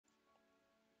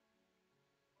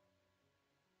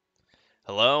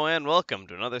Hello and welcome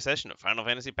to another session of Final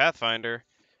Fantasy Pathfinder.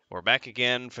 We're back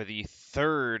again for the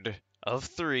third of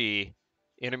three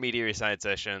intermediary side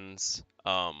sessions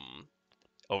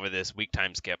over this week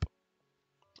time skip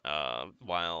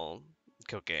while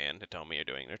Koke and Hitomi are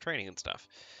doing their training and stuff.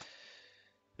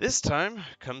 This time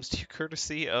comes to you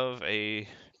courtesy of a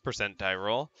percent die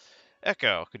roll.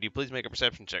 Echo, could you please make a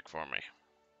perception check for me?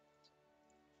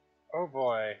 Oh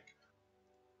boy.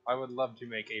 I would love to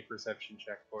make a perception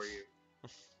check for you.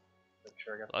 Make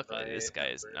sure I got Luckily, the this right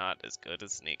guy is number. not as good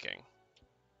at sneaking.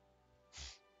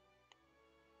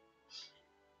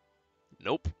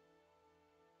 Nope.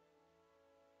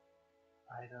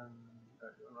 Item. I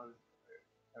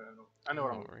don't know. I know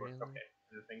what I'm Oh, looking really? for. Okay.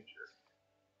 Just making sure.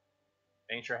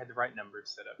 Making sure I had the right numbers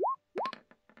set up.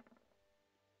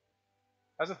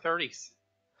 How's a 30? It's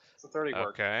a 30 work.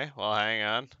 Okay, well, hang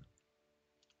on.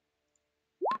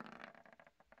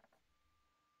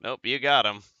 Nope, you got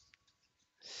him.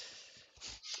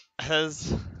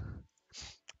 As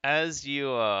as you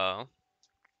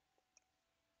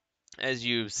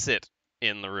sit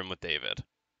in the room with David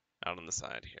out on the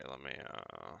side here, let me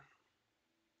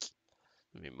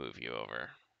move you over.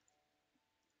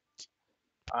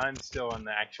 I'm still on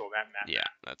the actual map. Yeah,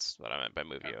 that's what I meant by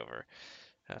move you over.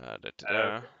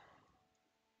 Okay.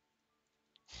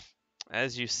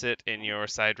 As you sit in your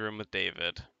side room with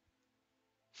David,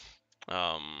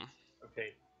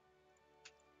 Okay.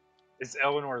 Is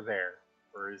Eleanor there?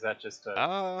 Or is that just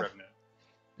a revenue?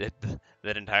 it,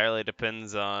 that entirely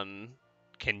depends on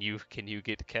can you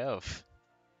get Kev.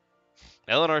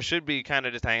 Eleanor should be kind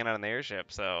of just hanging out in the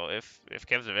airship, so if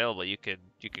Kev's available, you could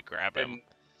grab him.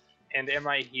 And am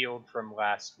I healed from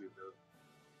last move?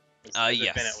 Has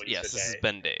it been at least Yes, a this has day?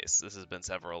 been days. This has been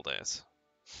several days.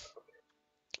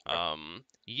 Okay.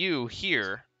 You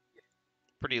hear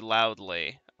pretty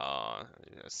loudly,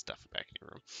 stuff back in your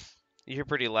room. You hear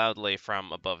pretty loudly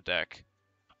from above deck.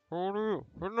 Then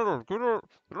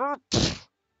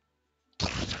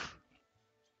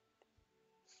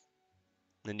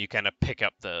you kind of pick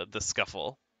up the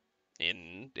scuffle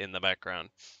in the background.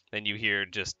 Then you hear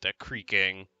just a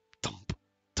creaking thump,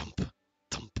 thump,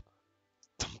 thump,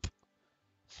 thump,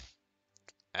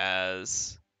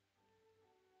 as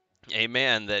a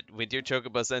man that, with your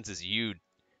chocobo senses, you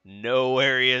know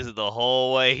where he is the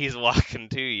whole way he's walking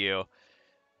to you,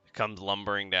 comes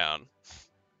lumbering down.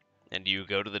 And you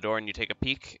go to the door and you take a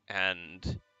peek,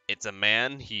 and it's a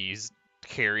man. He's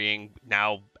carrying,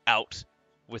 now out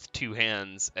with two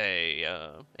hands, a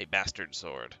bastard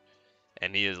sword,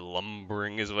 and he is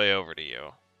lumbering his way over to you.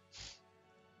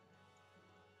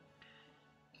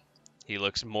 He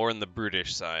looks more on the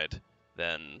brutish side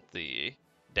than the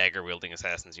dagger-wielding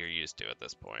assassins you're used to at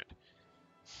this point.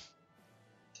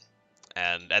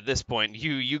 And at this point,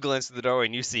 you glance through the doorway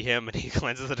and you see him, and he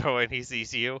glances through the doorway and he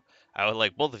sees you. I would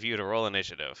like both of you to roll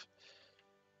initiative.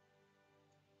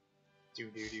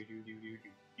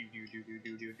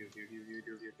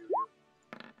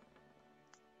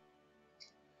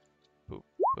 Boop,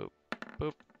 boop,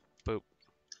 boop, boop.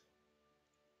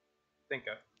 I think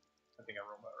I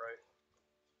rolled that right.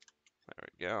 There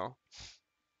we go.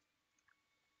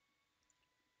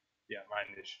 Yeah, my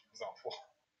initiative is awful.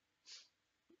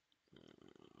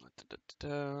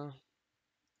 Da-da-da-da.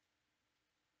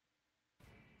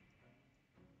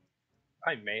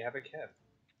 I may have a Kev.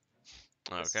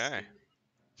 Okay.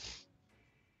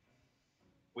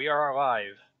 We are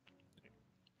alive.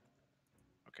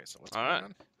 Okay, so what's All going right.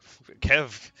 on?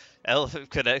 Kev,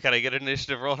 could I get an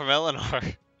initiative roll from Eleanor?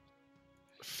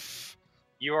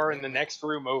 You are in the next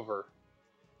room over.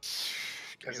 Give me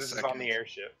Because a this is second. on the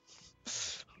airship.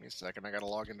 Give me a second. I gotta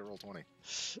log into Roll20.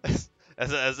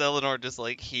 As Eleanor just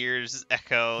like hears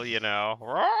Echo, you know,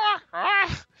 "Rah,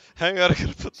 rah." Hang on, I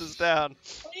gotta put this down.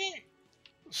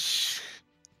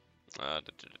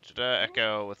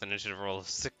 Echo with an initiative roll of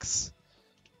 6.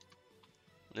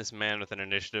 This man with an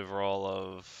initiative roll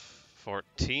of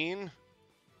 14.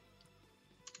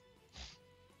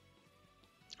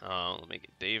 Let me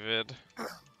get David.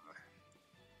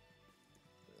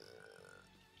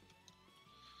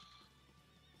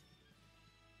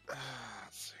 Let's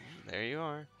see. There you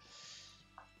are.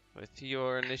 With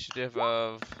your initiative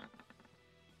of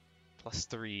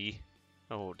 +3.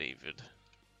 Oh, David.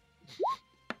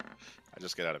 I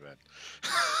just get out of bed.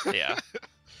 Yeah.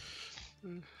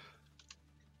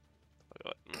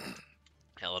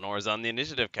 Eleanor's on the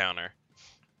initiative counter.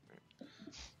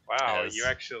 Wow, As- you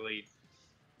actually...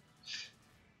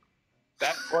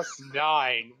 That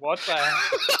 +9. What the hell?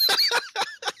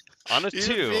 On a Even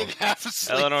 2, being half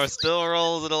asleep. Eleanor still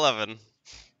rolls at 11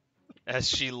 as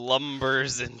she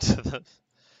lumbers into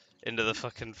the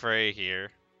fucking fray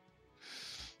here.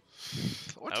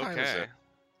 What time is Okay. it?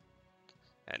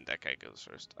 And that guy goes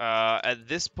first. At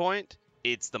this point,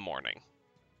 it's the morning.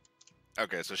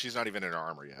 Okay, so she's not even in her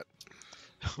armor yet.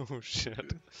 Oh shit.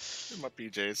 In my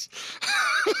PJs.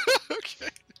 Okay.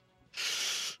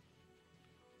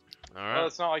 All Well, right.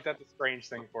 it's not like that's a strange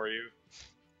thing for you.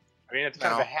 I mean, it's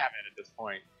kind of No. a habit at this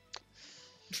point.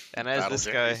 And as Battle this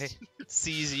guy Jerry's.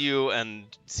 sees you and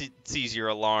sees your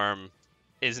alarm,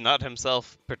 is not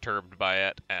himself perturbed by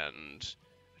it and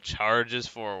charges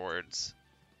forwards.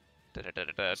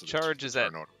 Da-da-da-da-da. So Charge the is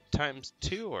at turn order.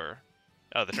 ×2 or?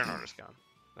 Oh, the turn order's gone.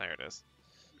 There it is.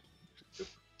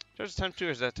 Charge is ×2 or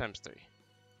is that ×3?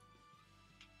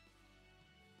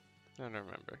 I don't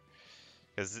remember.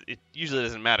 Because it usually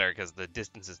doesn't matter because the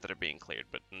distances that are being cleared,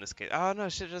 but in this case, oh no,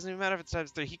 shit, it doesn't even matter if it's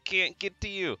 ×3. He can't get to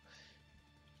you.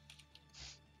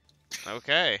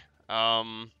 Okay.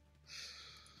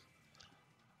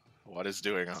 What is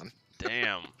doing on?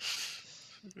 Damn.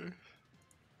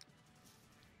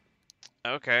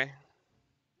 Okay.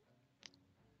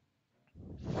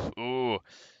 Ooh.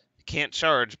 Can't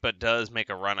charge, but does make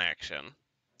a run action.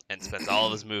 And spends all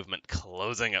of his movement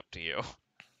closing up to you.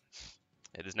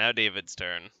 It is now David's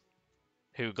turn,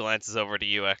 who glances over to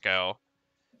you, Echo.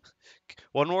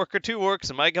 One work or two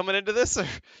works? Am I coming into this, or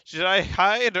should I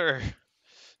hide, or?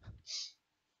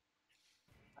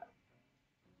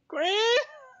 Grant!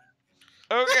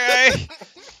 Okay.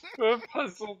 The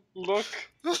puzzled look.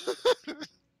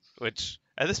 Which,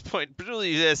 at this point,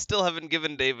 presumably you guys still haven't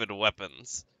given David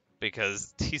weapons,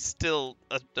 because he's still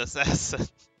an assassin.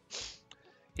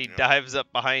 He Yeah. dives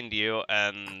up behind you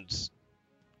and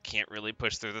can't really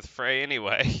push through the fray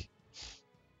anyway.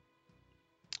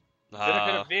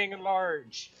 Benefit of being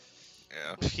large.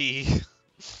 Yeah.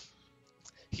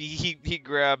 He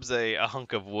grabs a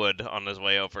hunk of wood on his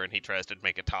way over and he tries to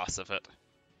make a toss of it.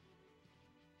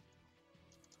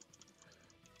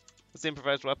 What's the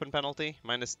improvised weapon penalty?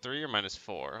 -3 or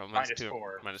 -4? Oh, Minus -2.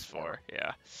 4. -4,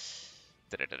 yeah.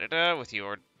 Da-da-da-da-da, with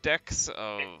your dex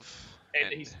of...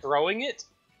 And he's throwing it?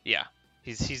 Yeah.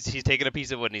 He's taking a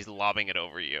piece of wood and he's lobbing it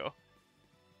over you.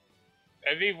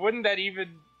 I mean, wouldn't that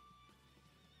even...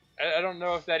 I don't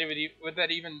know if that even... Would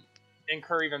that even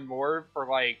incur even more for,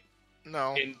 like,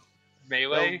 No. in Well,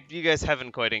 melee? you guys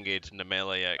haven't quite engaged into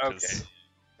melee yet, 'cause...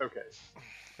 Okay.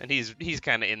 And he's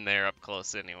kind of in there up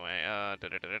close anyway.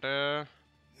 Da-da-da-da-da.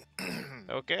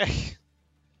 Okay.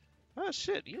 Oh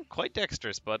shit, you're quite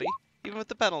dexterous, buddy. Even with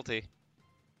the penalty.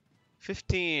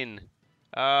 15.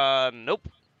 Nope.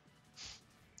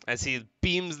 As he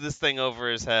beams this thing over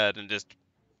his head and just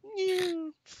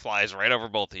flies right over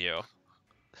both of you.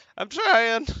 I'm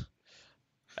trying.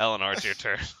 Eleanor, it's your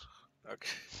turn. Okay.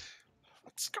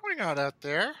 What's going on out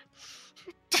there?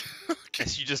 Okay.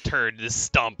 As you just heard this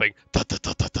stomping.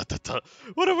 Ta-ta-ta-ta-ta-ta.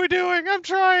 What are we doing? I'm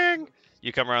trying.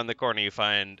 You come around the corner, you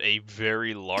find a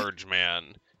very large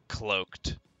man,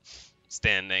 cloaked,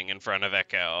 standing in front of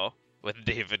Echo, with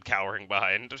David cowering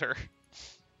behind her.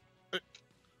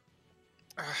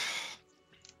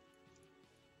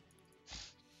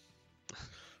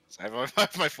 So I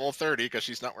have my full 30 because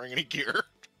she's not wearing any gear.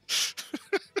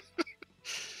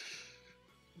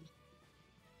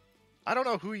 I don't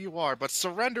know who you are, but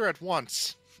surrender at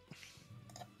once.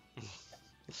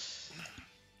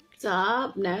 What's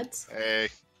up, Neds? Hey.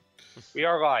 We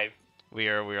are live. We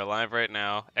are live right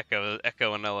now.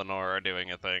 Echo and Eleanor are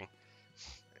doing a thing.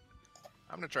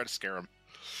 I'm gonna try to scare him.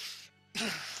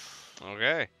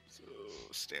 Okay. So,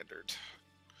 standard.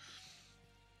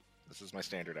 This is my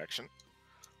standard action.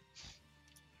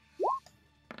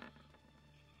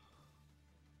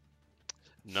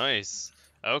 Nice.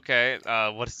 Okay.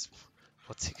 What's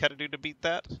he gotta do to beat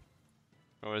that?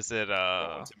 Or is it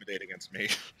Roll intimidate against me.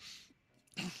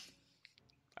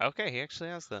 Okay, he actually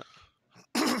has that.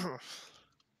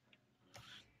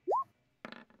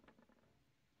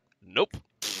 Nope.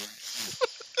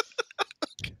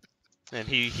 And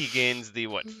he gains the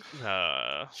what?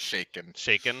 Shaken.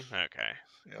 Shaken? Okay.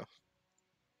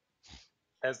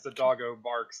 As the doggo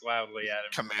barks loudly at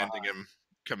him. from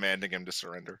Commanding him to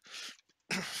surrender.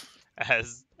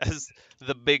 As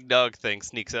the big dog thing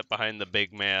sneaks up behind the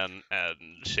big man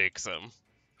and shakes him.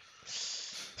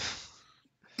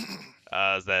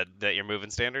 Is that your moving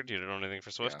standard? You don't know anything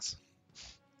for Swifts?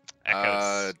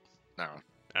 Echoes. No.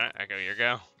 Alright, Echo, your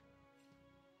go.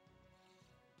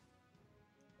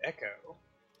 Echo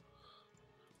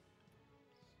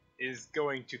is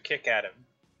going to kick at him.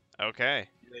 Okay.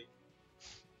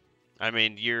 I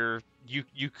mean, you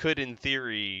could in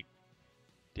theory,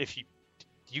 if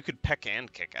you could peck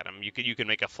and kick at him. You could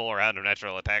make a full round of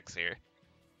natural attacks here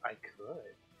I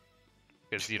could.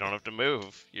 because you don't have to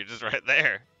move. You're just right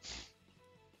there.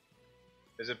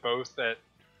 Is it both at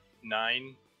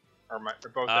 9? Or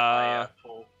both at my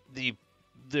full? The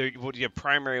your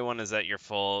primary one is at your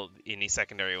full. Any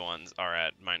secondary ones are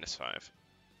at -5.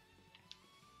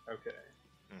 Okay.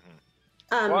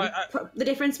 Mm-hmm. Well, The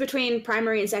difference between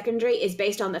primary and secondary is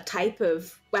based on the type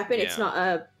of weapon. It's Yeah.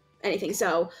 not anything.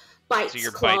 So bites, So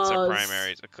your claws. bites are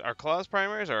primaries. Are claws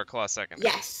primaries or are claws secondaries?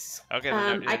 Yes. Okay.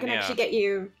 Then I can actually get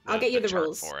you. I'll get you the chart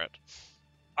rules. for it.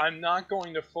 I'm not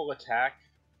going to full attack.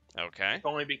 Okay. If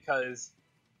only because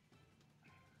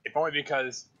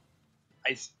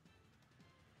I.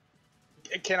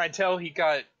 Can I tell he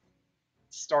got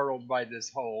startled by this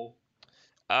hole?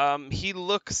 He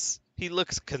looks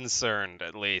concerned,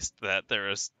 at least, that there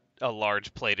is a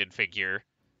large plated figure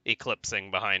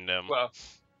eclipsing behind him. Well,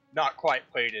 not quite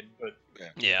plated, but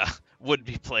Yeah, would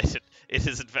be plated. It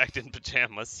is in fact in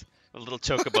pajamas. A little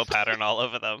chocobo pattern all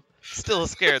over them. Still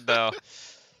scared though.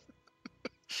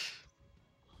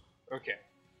 okay.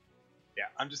 Yeah,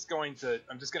 I'm just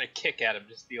gonna kick at him,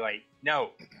 just be like,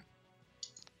 no.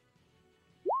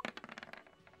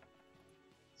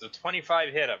 So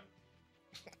 25 hit him.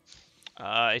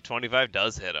 A 25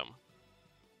 does hit him.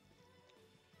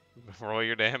 Roll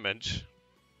your damage.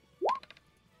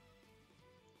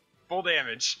 Full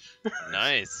damage.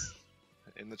 Nice.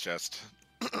 In the chest.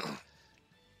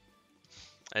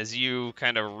 As you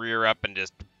kind of rear up and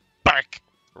just bark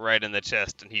right in the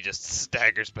chest, and he just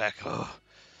staggers back. Oh.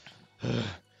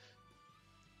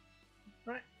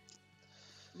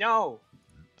 No.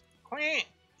 Quack.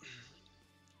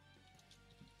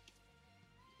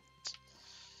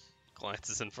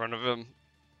 Glances in front of him.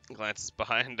 Glances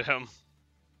behind him.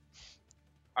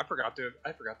 I forgot to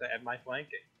add my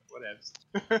flanking. Whatevs.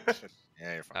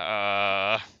 Yeah, you're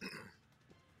fine.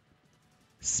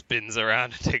 Spins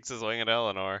around and takes his wing at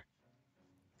Eleanor.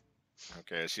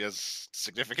 Okay, she has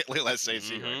significantly less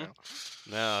AC right now.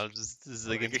 No, just this is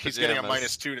against He's getting a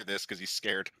pajamas. -2 to this because he's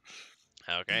scared.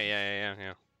 Okay,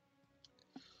 yeah.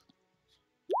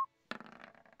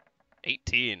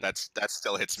 18. That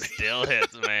still hits me. Still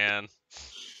hits, man.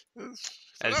 So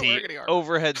As not he working hard.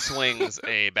 overhead swings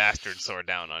a bastard sword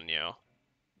down on you.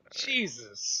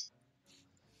 Jesus.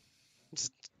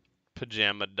 Just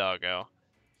pajama doggo.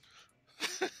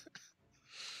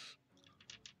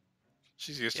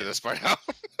 She's used to Yeah. this by now.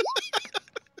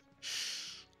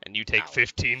 And you take Ow.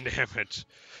 15 damage.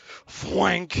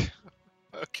 Fwank!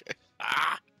 Okay.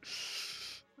 Ah!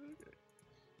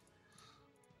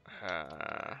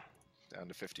 Down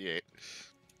to 58.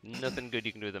 Nothing good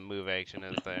you can do with a move action,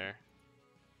 is there?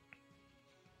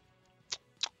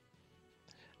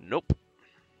 Nope.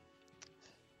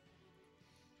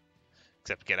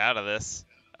 Except get out of this.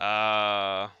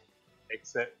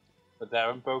 Except but that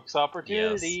invokes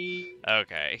opportunity.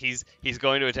 Okay. He's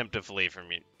going to attempt to flee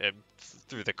from you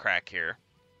through the crack here.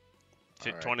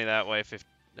 All right. 20 that way,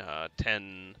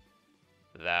 10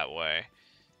 that way,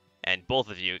 and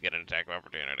both of you get an attack of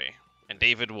opportunity. And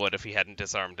David would if he hadn't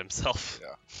disarmed himself.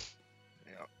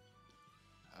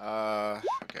 Yeah.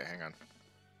 Okay, hang on.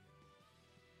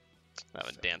 That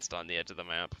one danced on the edge of the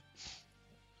map.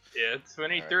 Yeah,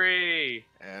 23.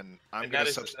 And I'm And going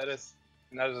that to is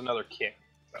another kick.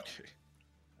 So. Okay.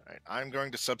 All right, I'm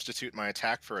going to substitute my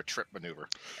attack for a trip maneuver.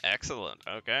 Excellent.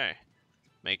 Okay.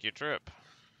 Make your trip.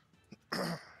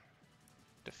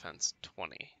 Defense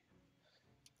 20.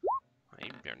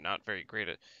 You're not very great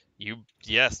at you.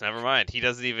 Yes, never mind. He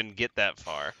doesn't even get that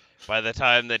far. By the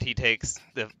time that he takes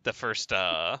the first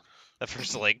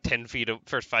like 10 feet,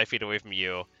 first 5 feet away from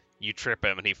you, you trip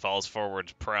him and he falls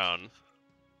forwards prone.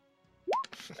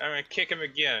 I'm gonna kick him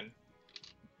again.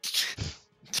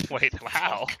 Wait,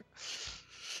 how?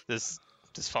 This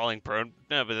falling prone?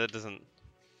 No, but that doesn't.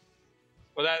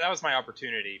 Well, that was my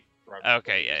opportunity.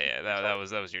 Okay, yeah. That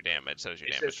was your damage. That was your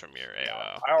It's damage just- from your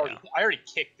Yeah, AOO. I already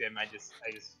kicked him. I just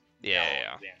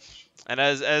Yeah. damage. And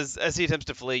as he attempts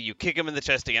to flee, you kick him in the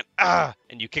chest again. Ah!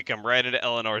 And you kick him right into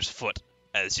Eleanor's foot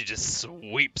as she just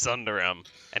sweeps under him,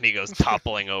 and he goes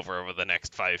toppling over the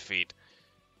next 5 feet.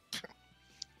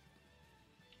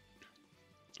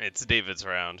 It's David's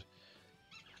round.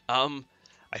 I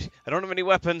don't have any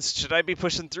weapons. Should I be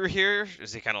pushing through here?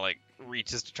 As he kind of like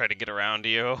reaches to try to get around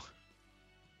you.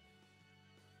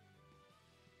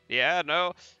 Yeah,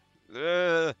 no.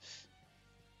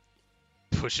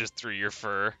 Pushes through your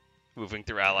fur, moving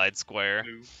through Allied Square.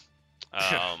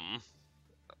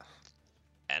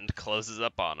 And closes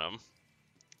up on him.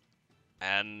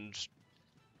 And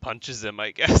punches him,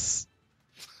 I guess.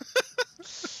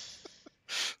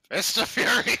 Fist of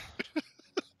Fury!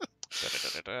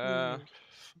 Da-da-da-da-da.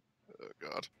 Oh,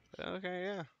 God. Okay,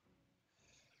 yeah.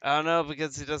 Oh no,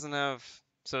 because he doesn't have.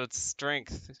 So it's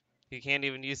strength. He can't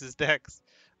even use his dex.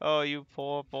 Oh, you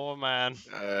poor, poor man.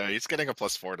 He's getting a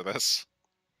 +4 to this.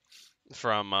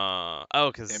 From, oh,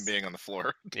 Him because, being on the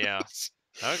floor. yeah.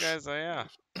 Okay, so yeah.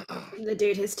 The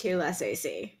dude has 2 less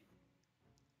AC.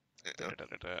 Yeah.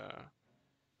 Da-da-da-da-da.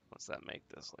 What's that make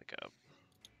this? Like a.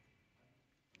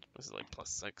 This is like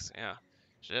 +6, yeah.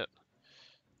 Shit.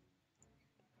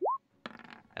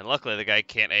 And luckily the guy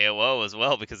can't AOO as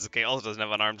well because the guy also doesn't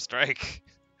have unarmed strike.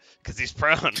 Because he's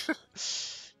prone.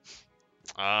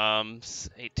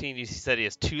 18, you said he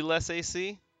has 2 less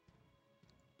AC?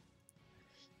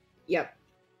 Yep.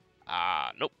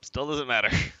 Nope, still doesn't matter.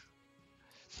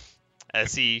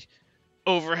 As he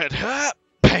overhead,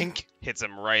 bang, hits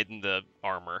him right in the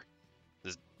armor.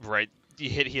 Just right, he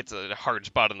hits a hard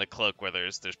spot in the cloak where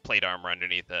there's plate armor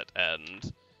underneath it,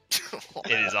 and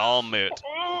it is all moot.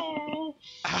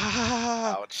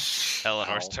 Ouch.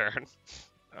 Eleanor's Ow. turn.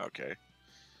 Okay.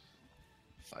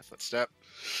 5-foot step.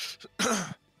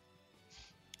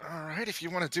 Alright, if you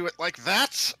want to do it like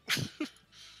that.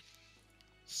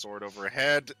 Sword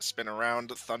overhead, spin around,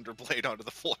 Thunderblade onto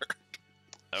the floor.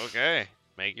 Okay,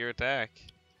 make your attack.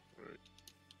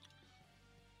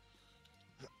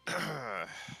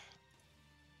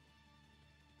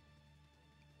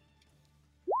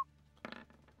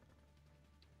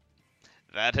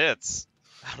 That hits.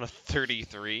 On a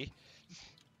 33.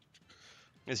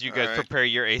 As you guys Alright. prepare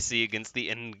your AC against the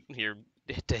end,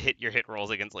 to hit your hit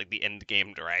rolls against like the end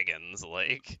game dragons,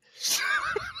 like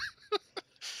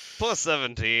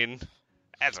 +17.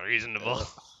 That's reasonable.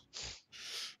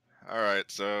 Alright,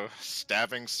 so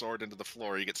stabbing sword into the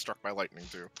floor, you get struck by lightning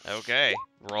too. Okay,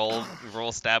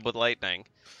 roll stab with lightning,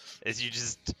 as you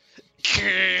just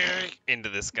into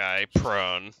this guy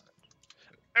prone.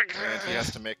 And he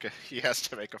has to make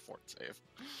a fort save.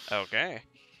 Okay,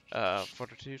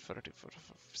 fortitude,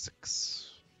 6.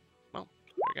 Well,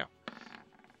 there we go.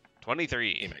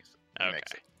 23. He makes it. He Okay.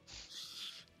 makes it.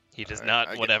 He does Alright, not,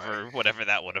 I get whatever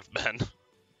that would have been.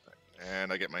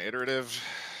 And I get my iterative.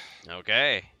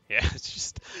 Okay. Yeah, it's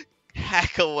just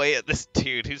hack away at this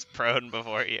dude who's prone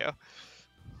before you.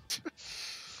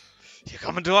 You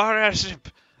come into our airship.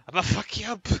 I'm gonna fuck you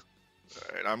up.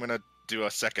 Alright, I'm gonna do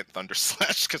a second Thunder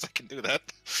Slash because I can do that.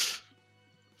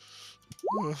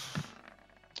 Oh,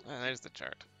 there's the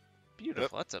chart.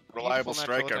 Beautiful. That's a Reliable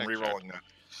beautiful natural strike, I'm attack chart. rerolling that.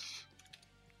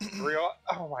 Real.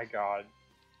 Oh my god.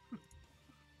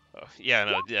 Oh, yeah,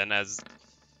 no, yeah,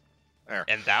 There.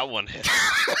 and that one hit.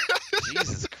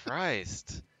 Jesus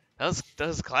Christ.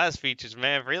 Those class features,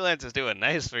 man. Freelance is doing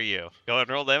nice for you. Go ahead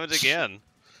and roll damage again.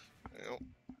 Yep.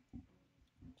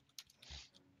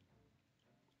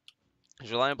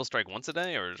 Is reliable strike once a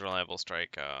day, or is reliable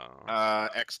strike?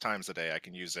 X times a day. I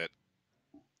can use it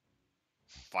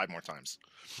 5 more times.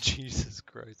 Jesus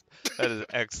Christ, that is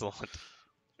excellent.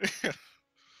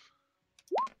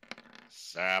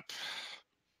 Zap.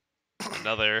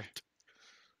 Another.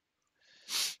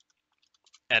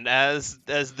 And as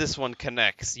this one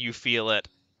connects, you feel it.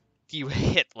 You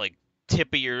hit like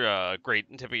tip of your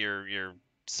tip of your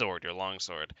sword, your long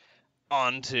sword,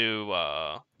 onto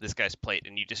this guy's plate,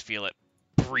 and you just feel it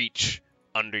breach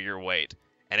under your weight,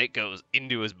 and it goes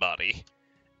into his body,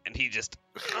 and he just.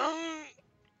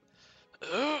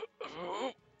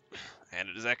 And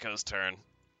it is Echo's turn,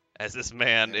 as this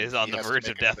man And is on he the has to verge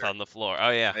make of death another- on the floor. Oh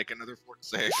yeah, Make another fort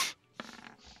save.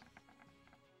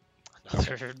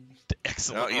 another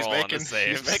excellent No, he's roll on making the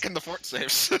saves. he's making the fort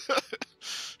saves.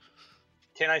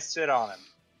 Can I sit on him?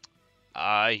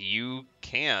 You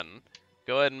can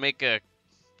go ahead and make a.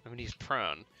 I mean, he's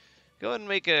prone. Go ahead and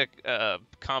make a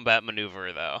combat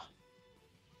maneuver though.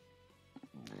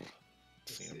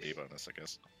 CMB bonus, I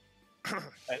guess.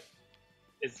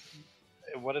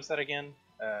 What is that again?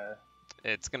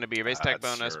 It's going to be your base attack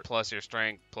That's bonus your- plus your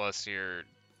strength plus your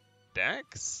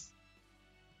dex.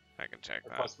 I can check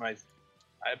that.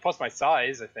 Plus my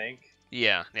size, I think.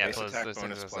 Yeah, Base plus attack there's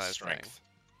bonus a plus size strength.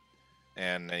 thing.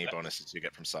 And any bonuses you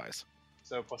get from size.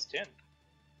 So plus 10.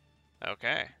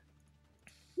 Okay.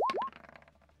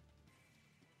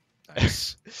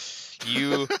 Nice.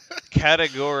 You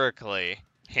categorically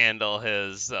handle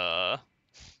his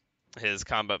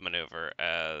combat maneuver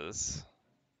as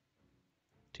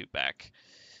 2 back.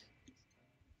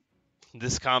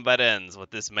 This combat ends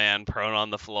with this man prone on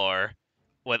the floor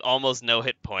with almost no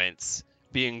hit points,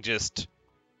 being just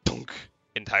dunk,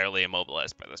 entirely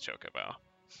immobilized by this chocobo.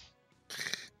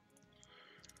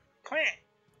 Okay.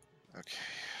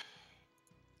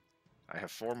 I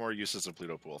have 4 more uses of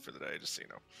Pluto Pool for the day, just so you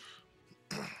know.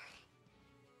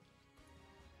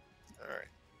 Alright.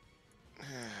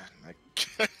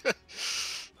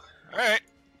 Alright.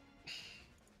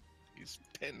 He's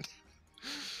pinned.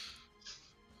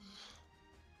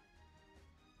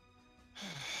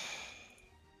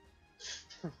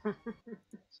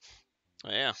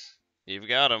 Yeah, you've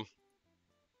got him.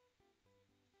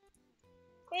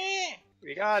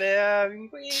 We got him.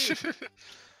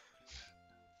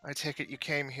 I take it you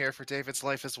came here for David's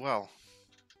life as well.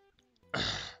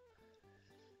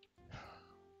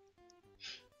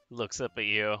 Looks up at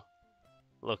you.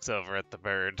 Looks over at the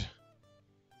bird.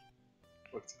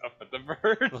 Looks up at the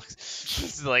bird.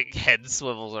 Looks like head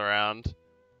swivels around.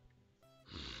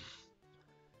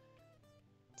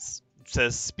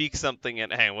 Says speak something in.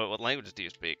 Hang on, what languages do you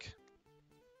speak?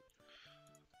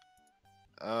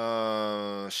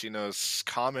 She knows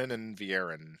Common and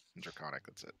Vieran and Draconic.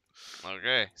 That's it.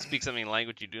 Okay. Speak something in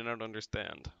language you do not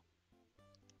understand.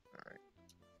 All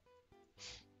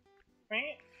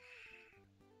right.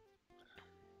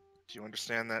 Do you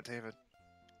understand that, David?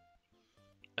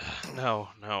 No.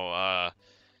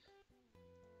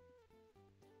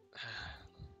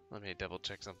 Let me double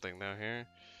check something though here.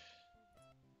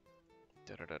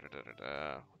 What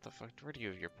the fuck? Where do you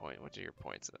have your point? What are your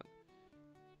points then?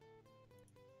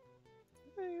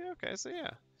 Okay, so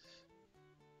yeah.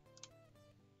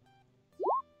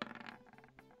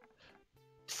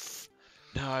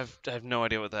 No, I have no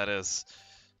idea what that is.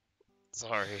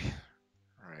 Sorry.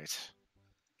 Right.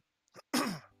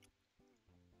 Clear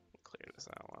this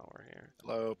out while we're here.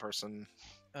 Hello, person.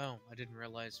 Oh, I didn't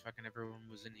realize fucking everyone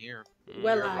was in here.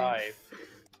 Well, You're alive.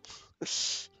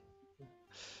 live.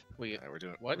 Wait, Yeah, we're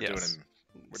doing. what? We're Yes. doing.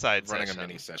 We're Side running session. a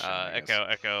mini session. I guess.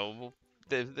 Echo.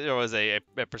 There was a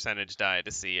percentage die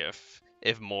to see if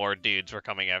more dudes were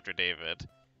coming after David,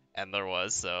 and there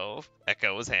was, so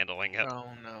Echo was handling it. Oh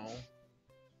no.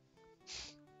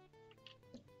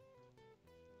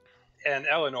 And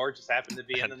Eleanor just happened to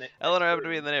be in the. Eleanor happened to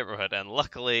be in the neighborhood, and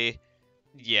luckily,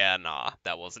 yeah, nah,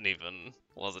 that wasn't even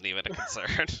a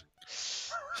concern.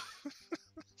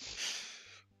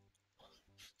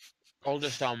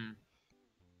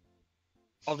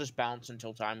 I'll just bounce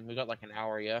until time. We got like an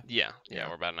hour, yeah. Yeah, Yeah.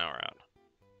 we're about an hour out.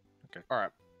 All right.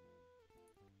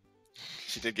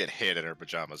 She did get hit in her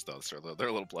pajamas though, so they're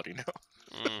a little bloody now.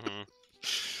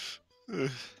 hmm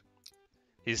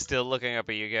He's still looking up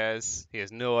at you guys. He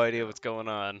has no idea what's going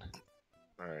on.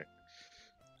 All right.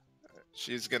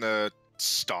 She's gonna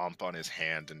stomp on his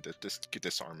hand and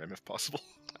disarm him if possible.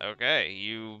 Okay,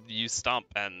 you stomp,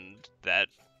 and that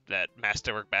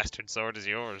masterwork bastard sword is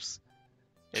yours.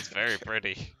 It's very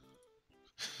pretty.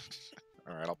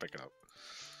 All right, I'll pick it up.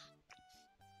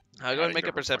 I'll go and Adding make to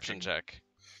a her perception fucking- check.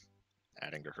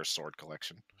 Adding to her sword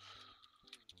collection.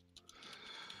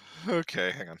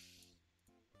 Okay, hang on.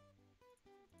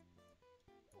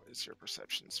 What is your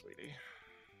perception, sweetie?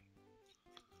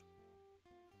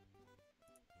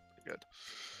 Pretty good.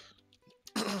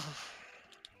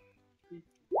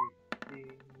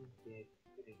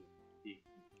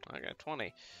 I got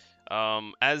 20.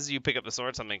 As you pick up the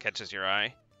sword, something catches your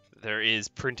eye. There is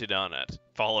printed on it,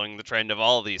 following the trend of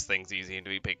all these things you seem to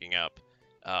be picking up,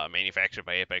 manufactured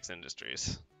by Apex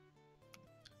Industries.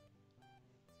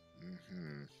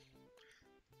 Mm-hmm.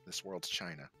 This world's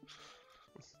China.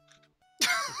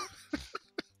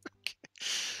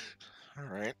 All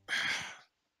right.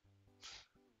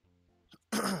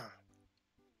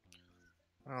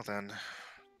 Well then,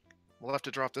 we'll have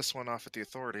to drop this one off at the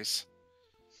authorities.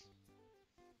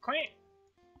 Quaint.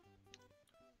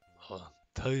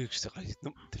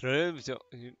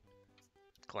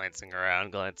 Glancing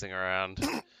around.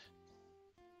 All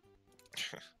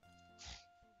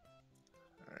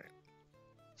right.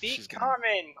 Be She's gonna-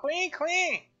 common.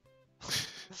 Queen.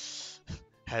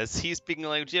 As he's speaking a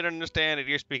language you don't understand, and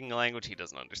you're speaking a language he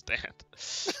doesn't understand.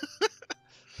 This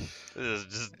is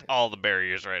just all the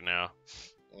barriers right now.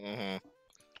 Mm-hmm.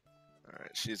 All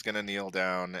right, she's gonna kneel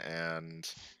down and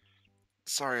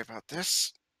sorry about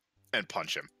this, and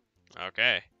punch him.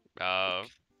 Okay.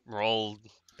 Roll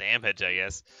damage, I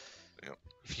guess. Yep.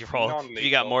 If you got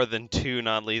Non-lethal. more than 2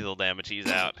 non-lethal damage, he's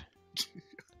out.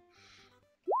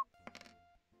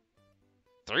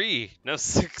 3, no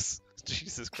 6.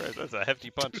 Jesus Christ, that's a hefty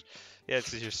punch. Yeah,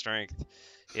 it's just your strength.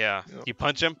 Yeah, Yep. you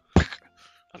punch him,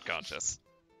 unconscious.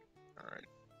 All right.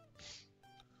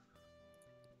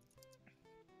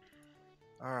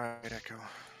 All right, Echo.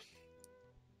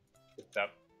 What's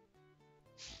up?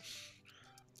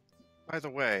 By the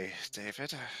way,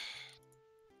 David,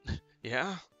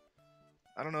 Yeah.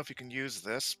 I don't know if you can use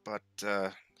this, but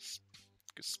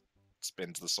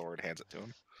spins the sword, hands it to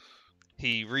him.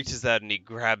 He reaches out and he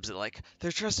grabs it like,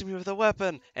 they're trusting me with a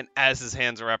weapon. And as his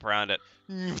hands wrap around it,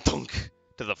 thunk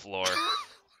to the floor.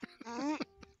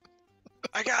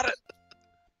 I got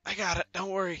it. Don't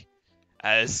worry.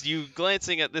 As you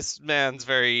glancing at this man's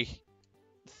very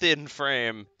thin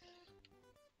frame,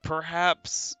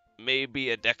 perhaps maybe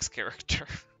a Dex character.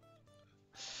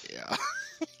 Yeah.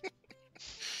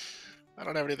 I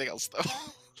don't have anything else though.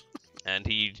 And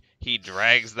he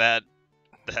drags that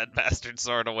bastard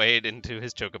sword away into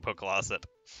his chocobo closet.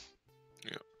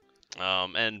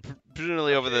 And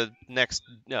presumably over the next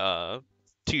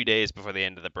 2 days before the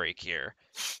end of the break here,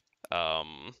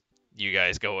 you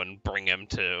guys go and bring him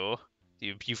to.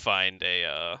 You find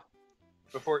a.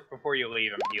 Before you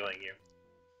leave, I'm healing you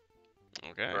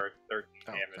Okay. for 13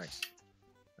 Oh, damage. thanks.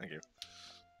 Thank you.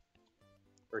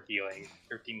 For healing.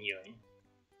 13 healing.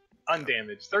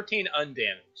 Undamaged. 13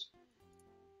 undamaged.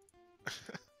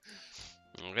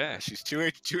 Okay. She's 2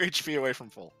 HP away from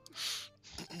full.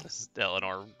 This is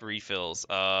Eleanor refills.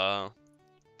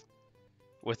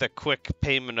 With a quick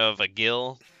payment of a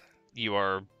gil, you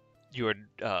are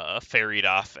ferried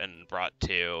off and brought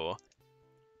to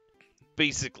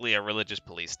basically a religious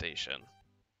police station.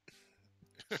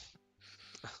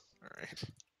 Alright.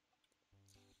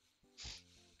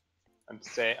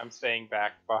 I'm staying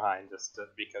back behind just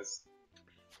because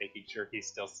making sure he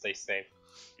still stays safe.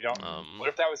 You don't. What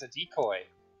if that was a decoy?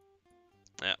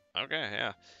 Yeah. Okay.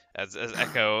 Yeah. As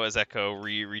Echo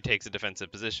retakes a defensive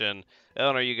position,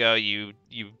 Eleanor, you go. You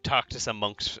talk to some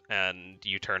monks and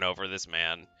you turn over this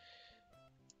man.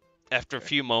 After a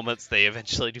few moments, they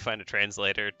eventually do find a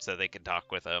translator so they can talk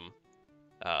with him.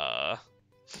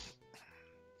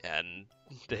 And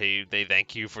they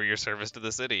thank you for your service to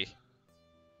the city.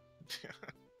 You're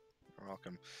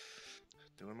welcome.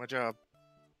 Doing my job.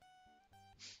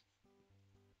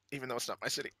 Even though it's not my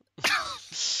city.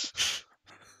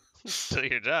 Still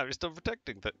your job. You're still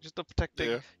protecting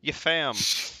your fam.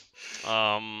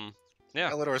 Yeah.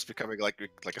 Eleanor's becoming like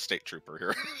a state trooper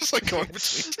here. It's like going between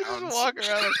Just towns. walk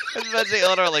around. I'm imagining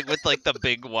Eleanor like with like the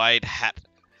big wide hat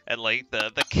and like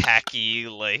the khaki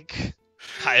like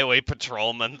highway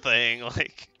patrolman thing.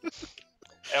 Like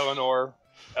Eleanor,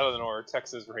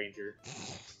 Texas Ranger.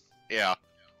 Yeah.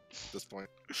 At this point.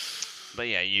 But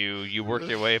yeah, you work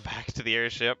your way back to the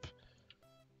airship.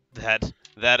 That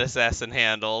assassin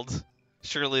handled.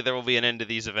 Surely there will be an end to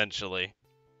these eventually.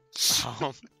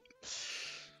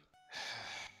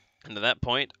 And at that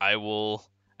point, I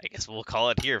guess we'll call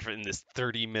it here in this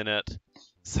 30-minute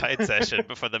side session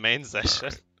before the main session.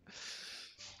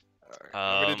 Alright.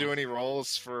 Want me to do any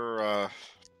rolls for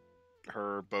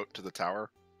her boat to the tower?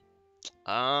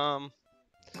 I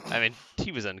mean,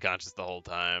 he was unconscious the whole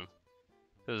time.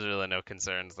 There's really no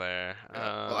concerns there.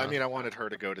 Well, I mean, I wanted her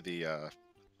to go to the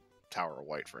Tower of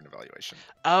White for an evaluation.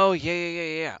 Oh,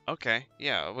 yeah. Okay,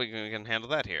 yeah, we can handle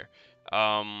that here.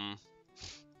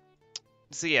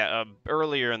 So yeah,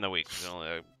 earlier in the week,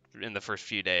 in the first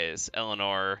few days,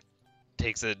 Eleanor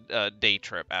takes a day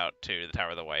trip out to the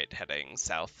Tower of the White, heading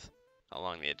south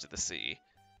along the edge of the sea.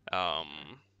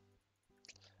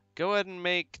 Go ahead and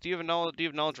make. Do you have knowledge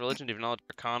religion? Do you have knowledge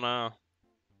arcana?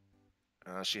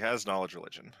 She has knowledge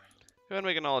religion. Go ahead and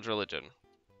make a knowledge religion.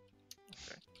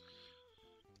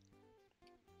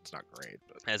 It's not great,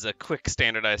 but As a quick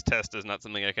standardized test is not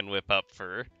something I can whip up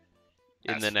for in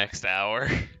That's the next hour.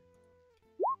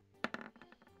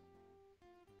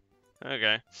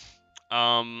 Okay.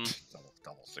 double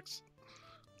 6.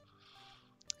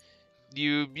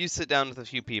 You sit down with a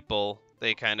few people.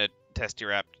 They kind of test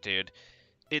your aptitude.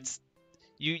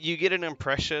 You get an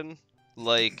impression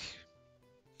like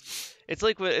it's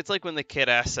like when the kid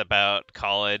asks about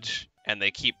college and they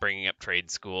keep bringing up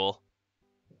trade school.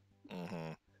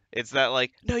 Mm-hmm. It's that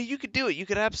like, no, you could do it. You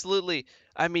could absolutely.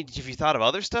 I mean, have you thought of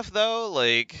other stuff though?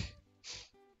 Like,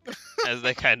 as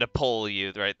they kind of pull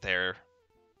you right there.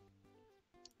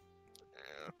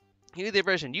 You get the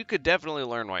impression you could definitely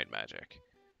learn white magic,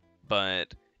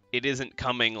 but it isn't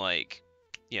coming like,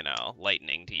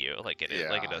 lightning to you like it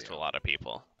does to a lot of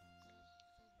people.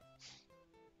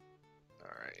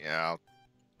 All right, yeah,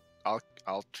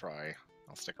 I'll try.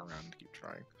 I'll stick around and keep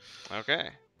trying. Okay.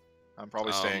 I'm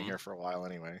probably staying here for a while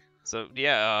anyway. So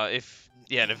yeah,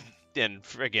 again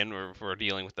we're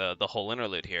dealing with the whole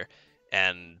interlude here,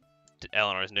 and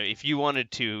Eleanor's new. If you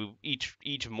wanted to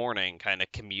each morning kind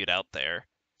of commute out there,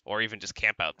 or even just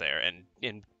camp out there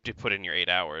and to put in your 8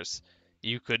 hours,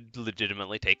 you could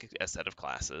legitimately take a set of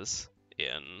classes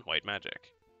in white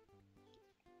magic.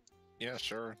 Yeah,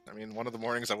 sure. I mean, one of the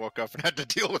mornings I woke up and had to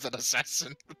deal with an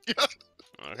assassin.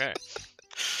 Okay.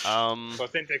 So I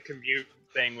think the commute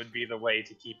thing would be the way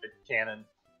to keep it canon.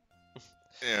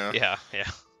 Yeah.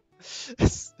 Yeah.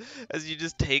 As you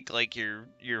just take like your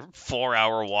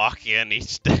 4-hour walk in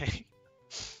each day.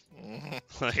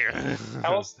 Mm-hmm.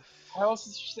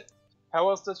 How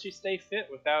else does she stay fit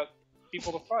without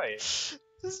people to fight?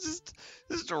 This is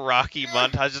just a Rocky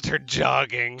montage of her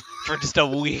jogging for just a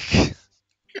week.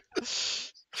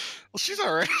 Well, she's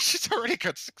already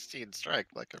got 16 strength.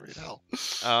 Like, I mean,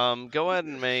 hell. Go ahead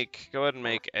and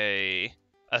make a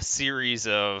series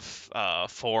of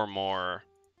 4 more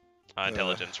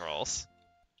intelligence rolls.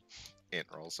 Int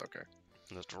rolls. Okay.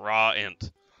 Just raw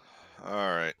int. All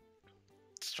right.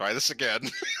 Let's try this again.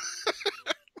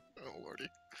 Oh lordy.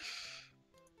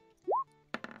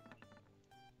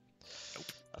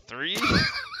 A 3.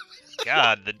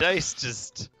 God, the dice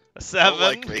just a Don't 7.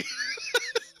 like me.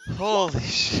 Holy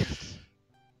shit.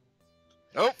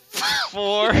 Nope.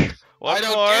 4. I One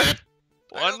don't more. get it.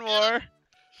 I One don't get more.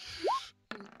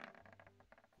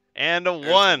 And a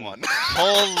There's 1. one.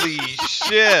 Holy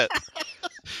shit.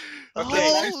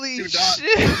 Okay, Holy do not-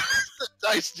 shit.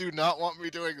 Dice do not want me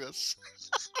doing this.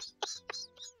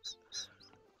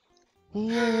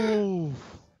 Whoa.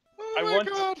 Oh I my want-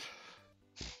 god.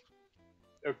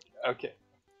 Okay.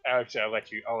 Actually,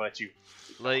 I'll let you.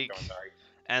 Like, I'm sorry.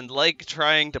 and like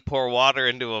trying to pour water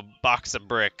into a box of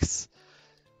bricks,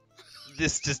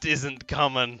 this just isn't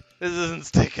coming. This isn't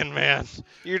sticking, man.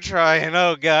 You're trying.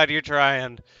 Oh god, you're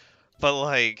trying. But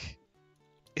like,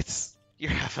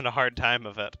 you're having a hard time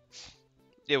of it.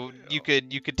 You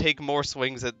could take more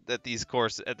swings at this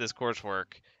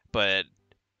coursework, but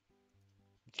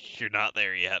you're not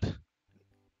there yet.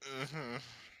 Mm-hmm.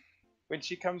 When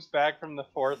she comes back from the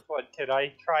 4th one, can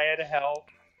I try to help?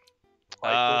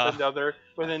 Uh,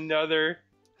 With another.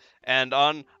 And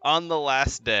on the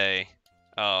last day,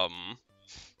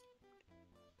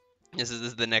 this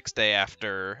is the next day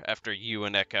after you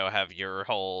and Echo have your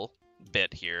whole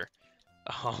bit here.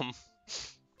 On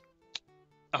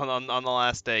the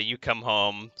last day, you come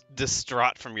home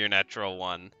distraught from your natural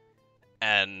one,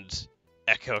 and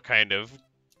Echo kind of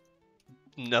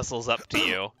nuzzles up to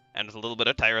you, and with a little bit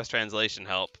of Tyros translation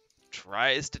help,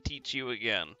 tries to teach you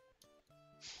again.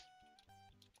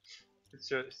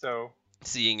 So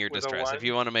Seeing your With a distress. If 1?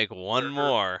 you want to make one Or-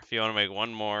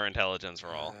 more, intelligence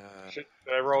roll. should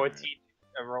I roll a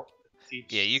teach?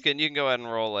 Yeah, you can go ahead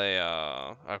and roll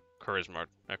a charisma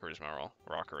roll,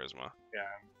 raw charisma. Yeah,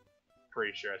 I'm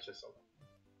pretty sure it's just a.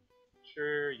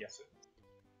 Sure, yes it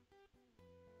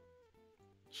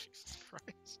Jesus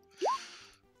Christ.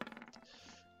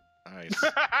 Nice.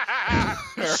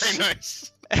 Very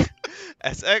nice.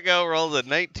 As Echo rolls a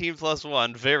 19 plus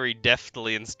 1, very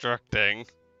deftly instructing.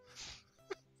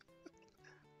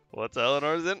 What's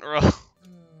Eleanor's int roll?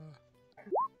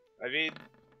 I mean,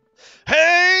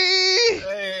 Hey!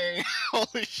 Hey!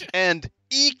 Holy shit. And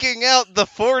eking out the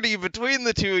 40 between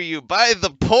the two of you by the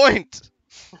point!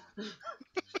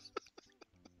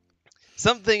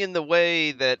 Something in the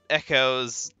way that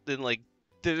echoes,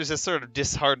 there's a sort of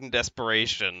disheartened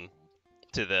desperation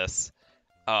to this.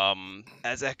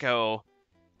 As Echo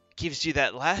gives you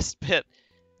that last bit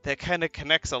that kind of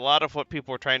connects a lot of what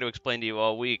people were trying to explain to you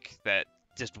all week that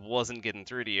just wasn't getting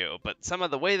through to you. But some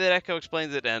of the way that Echo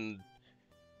explains it and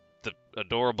the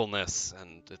adorableness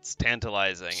and it's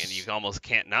tantalizing and you almost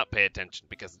can't not pay attention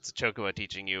because it's a Chocobo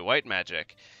teaching you white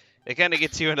magic. It kind of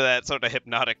gets you into that sort of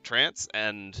hypnotic trance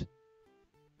and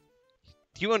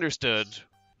you understood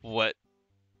what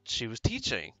she was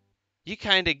teaching. You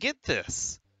kind of get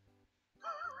this.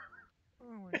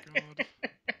 Oh my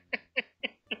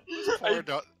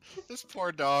god. This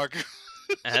poor dog.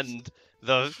 And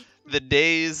the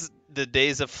days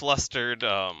of flustered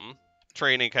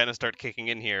training kind of start kicking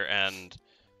in here, and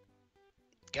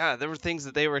God, there were things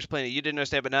that they were explaining you didn't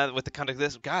understand, but now with the context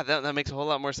of this, God, that makes a whole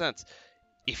lot more sense.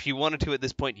 If you wanted to at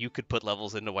this point, you could put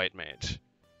levels into White Mage.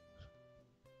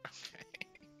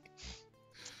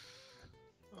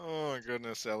 Oh my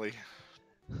goodness, Ellie.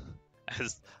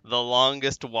 As the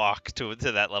longest walk to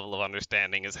that level of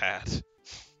understanding is had.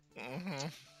 Mm-hmm.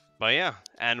 But yeah,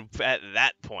 and at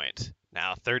that point,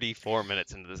 now 34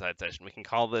 minutes into the side session, we can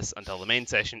call this until the main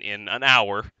session in an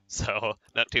hour, so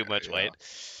not too much Yeah. wait.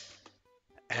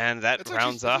 And that It's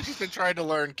rounds like off. she's been trying to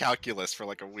learn calculus for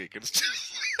like a week. It's just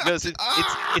No,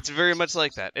 it's very much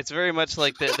like that. It's very much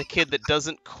like the kid that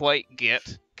doesn't quite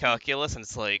get calculus, and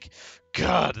it's like,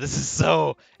 God, this is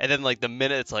so. And then like the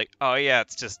minute it's like, oh yeah,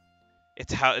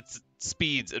 it's how it's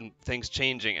speeds and things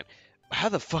changing, and how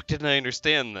the fuck didn't I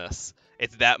understand this?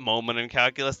 It's that moment in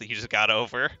calculus that you just got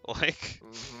over. Like,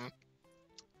 Mhm.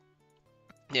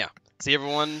 yeah. See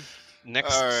everyone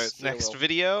next All right, see ya, next Will.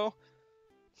 video.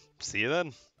 See you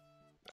then.